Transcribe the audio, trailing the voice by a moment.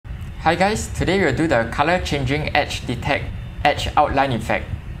Hi guys, today we'll do the color changing edge detect edge outline effect.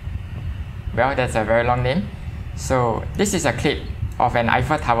 Well, that's a very long name. So this is a clip of an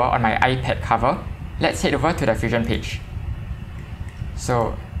Eiffel Tower on my iPad cover. Let's head over to the Fusion page.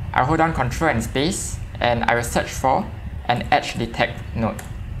 So I'll hold down Ctrl and space and I will search for an edge detect node.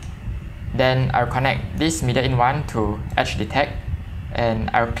 Then I'll connect this media in one to edge detect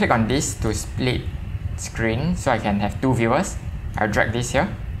and I'll click on this to split screen so I can have two viewers. I'll drag this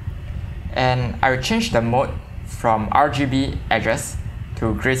here. And I will change the mode from RGB edges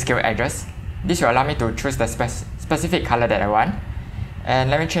to grayscale edges. This will allow me to choose the specific color that I want. And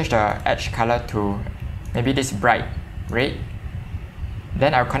let me change the edge color to maybe this bright red.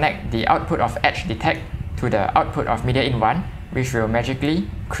 Then I'll connect the output of edge detect to the output of media in one, which will magically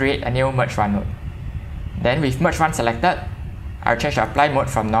create a new merge one node. Then with merge one selected, I'll change the apply mode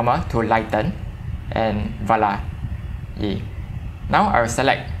from normal to lighten, and voila. Yay. Now I'll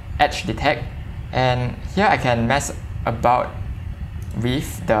select edge detect, and here I can mess about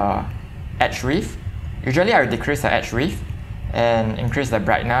with the edge width. Usually I will decrease the edge width and increase the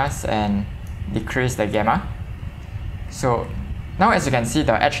brightness and decrease the gamma. So now as you can see,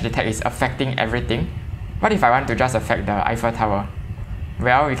 the edge detect is affecting everything. What if I want to just affect the Eiffel Tower?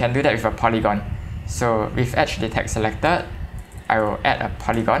 Well, we can do that with a polygon. So with edge detect selected, I will add a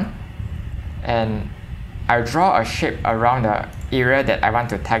polygon and I'll draw a shape around the area that I want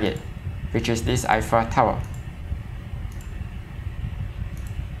to target, which is this Eiffel Tower.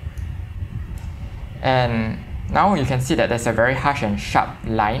 And now you can see that there's a very harsh and sharp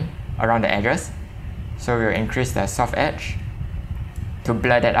line around the edges. So we'll increase the soft edge to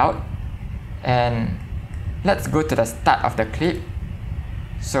blur that out. And let's go to the start of the clip.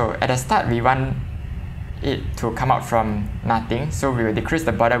 So at the start, we want it to come out from nothing. So we will decrease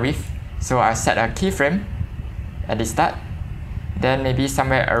the border width. So I'll set a keyframe at the start. Then maybe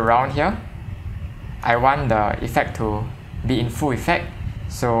somewhere around here, I want the effect to be in full effect.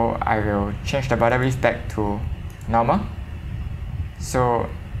 So I will change the border width back to normal. So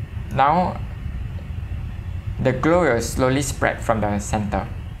now the glow will slowly spread from the center.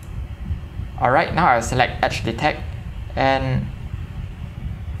 Alright, now I'll select edge detect, and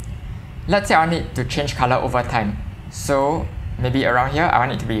let's say I want it to change color over time. So maybe around here I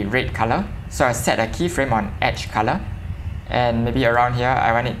want it to be red color. So I'll set a keyframe on edge color, and maybe around here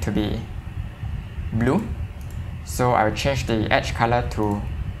I want it to be blue. So I will change the edge color to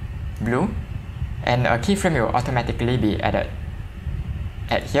blue, and a keyframe will automatically be added.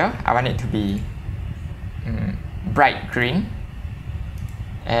 At here, I want it to be bright green,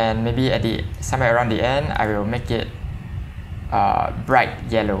 and maybe at somewhere around the end, I will make it bright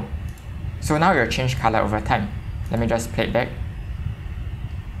yellow. So now it will change color over time. Let me just play it back.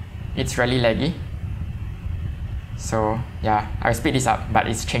 It's really laggy. So yeah, I'll speed this up, but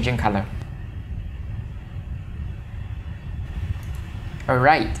it's changing color.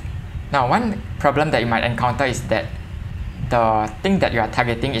 Alright, now one problem that you might encounter is that the thing that you are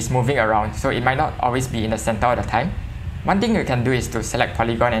targeting is moving around, so it might not always be in the center all the time. One thing you can do is to select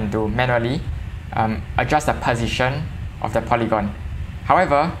polygon and to manually adjust the position of the polygon.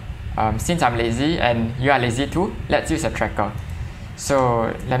 However, since I'm lazy and you are lazy too, let's use a tracker.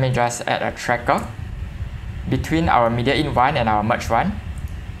 So let me just add a tracker between our media in one and our merge one.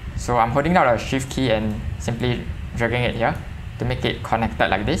 So I'm holding down the shift key and simply dragging it here to make it connected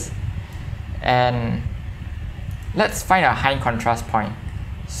like this. And let's find a high contrast point.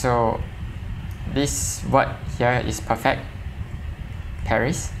 So this word here is perfect,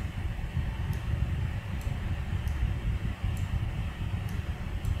 Paris.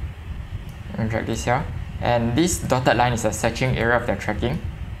 And drag this here. And this dotted line is the searching area of the tracking.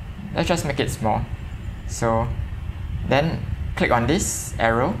 Let's just make it small. So then click on this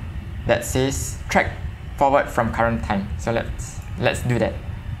arrow that says track forward from current time. So let's do that.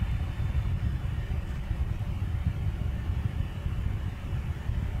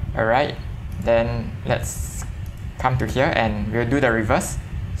 Alright, then let's come to here and we'll do the reverse.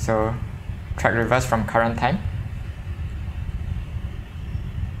 So track reverse from current time.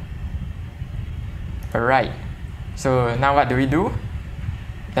 Alright, so now what do we do?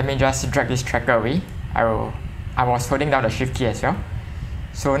 Let me just drag this tracker away. I was holding down the shift key as well.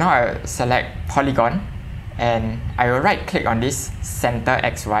 So now I'll select polygon and I will right click on this center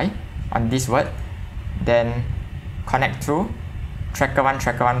XY on this word, then connect to tracker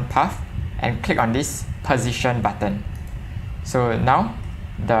one path and click on this position button. So now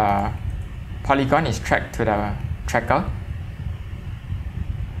the polygon is tracked to the tracker.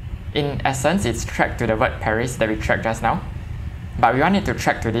 In essence, it's tracked to the word Paris that we tracked just now, but we want it to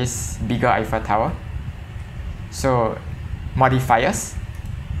track to this bigger Eiffel Tower. So modifiers,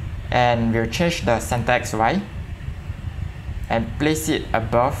 and we'll change the center XY and place it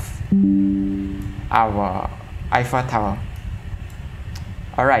above our Eiffel Tower.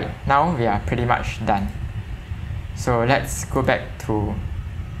 Alright, now we are pretty much done. So let's go back to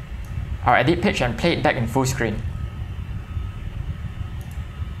our edit page and play it back in full screen.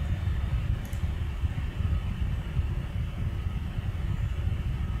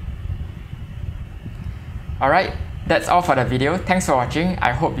 Alright, that's all for the video. Thanks for watching.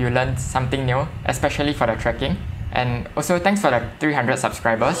 I hope you learned something new, especially for the tracking. And also thanks for the 300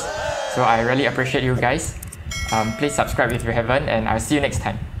 subscribers. So I really appreciate you guys. Please subscribe if you haven't, and I'll see you next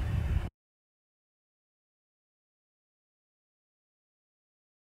time.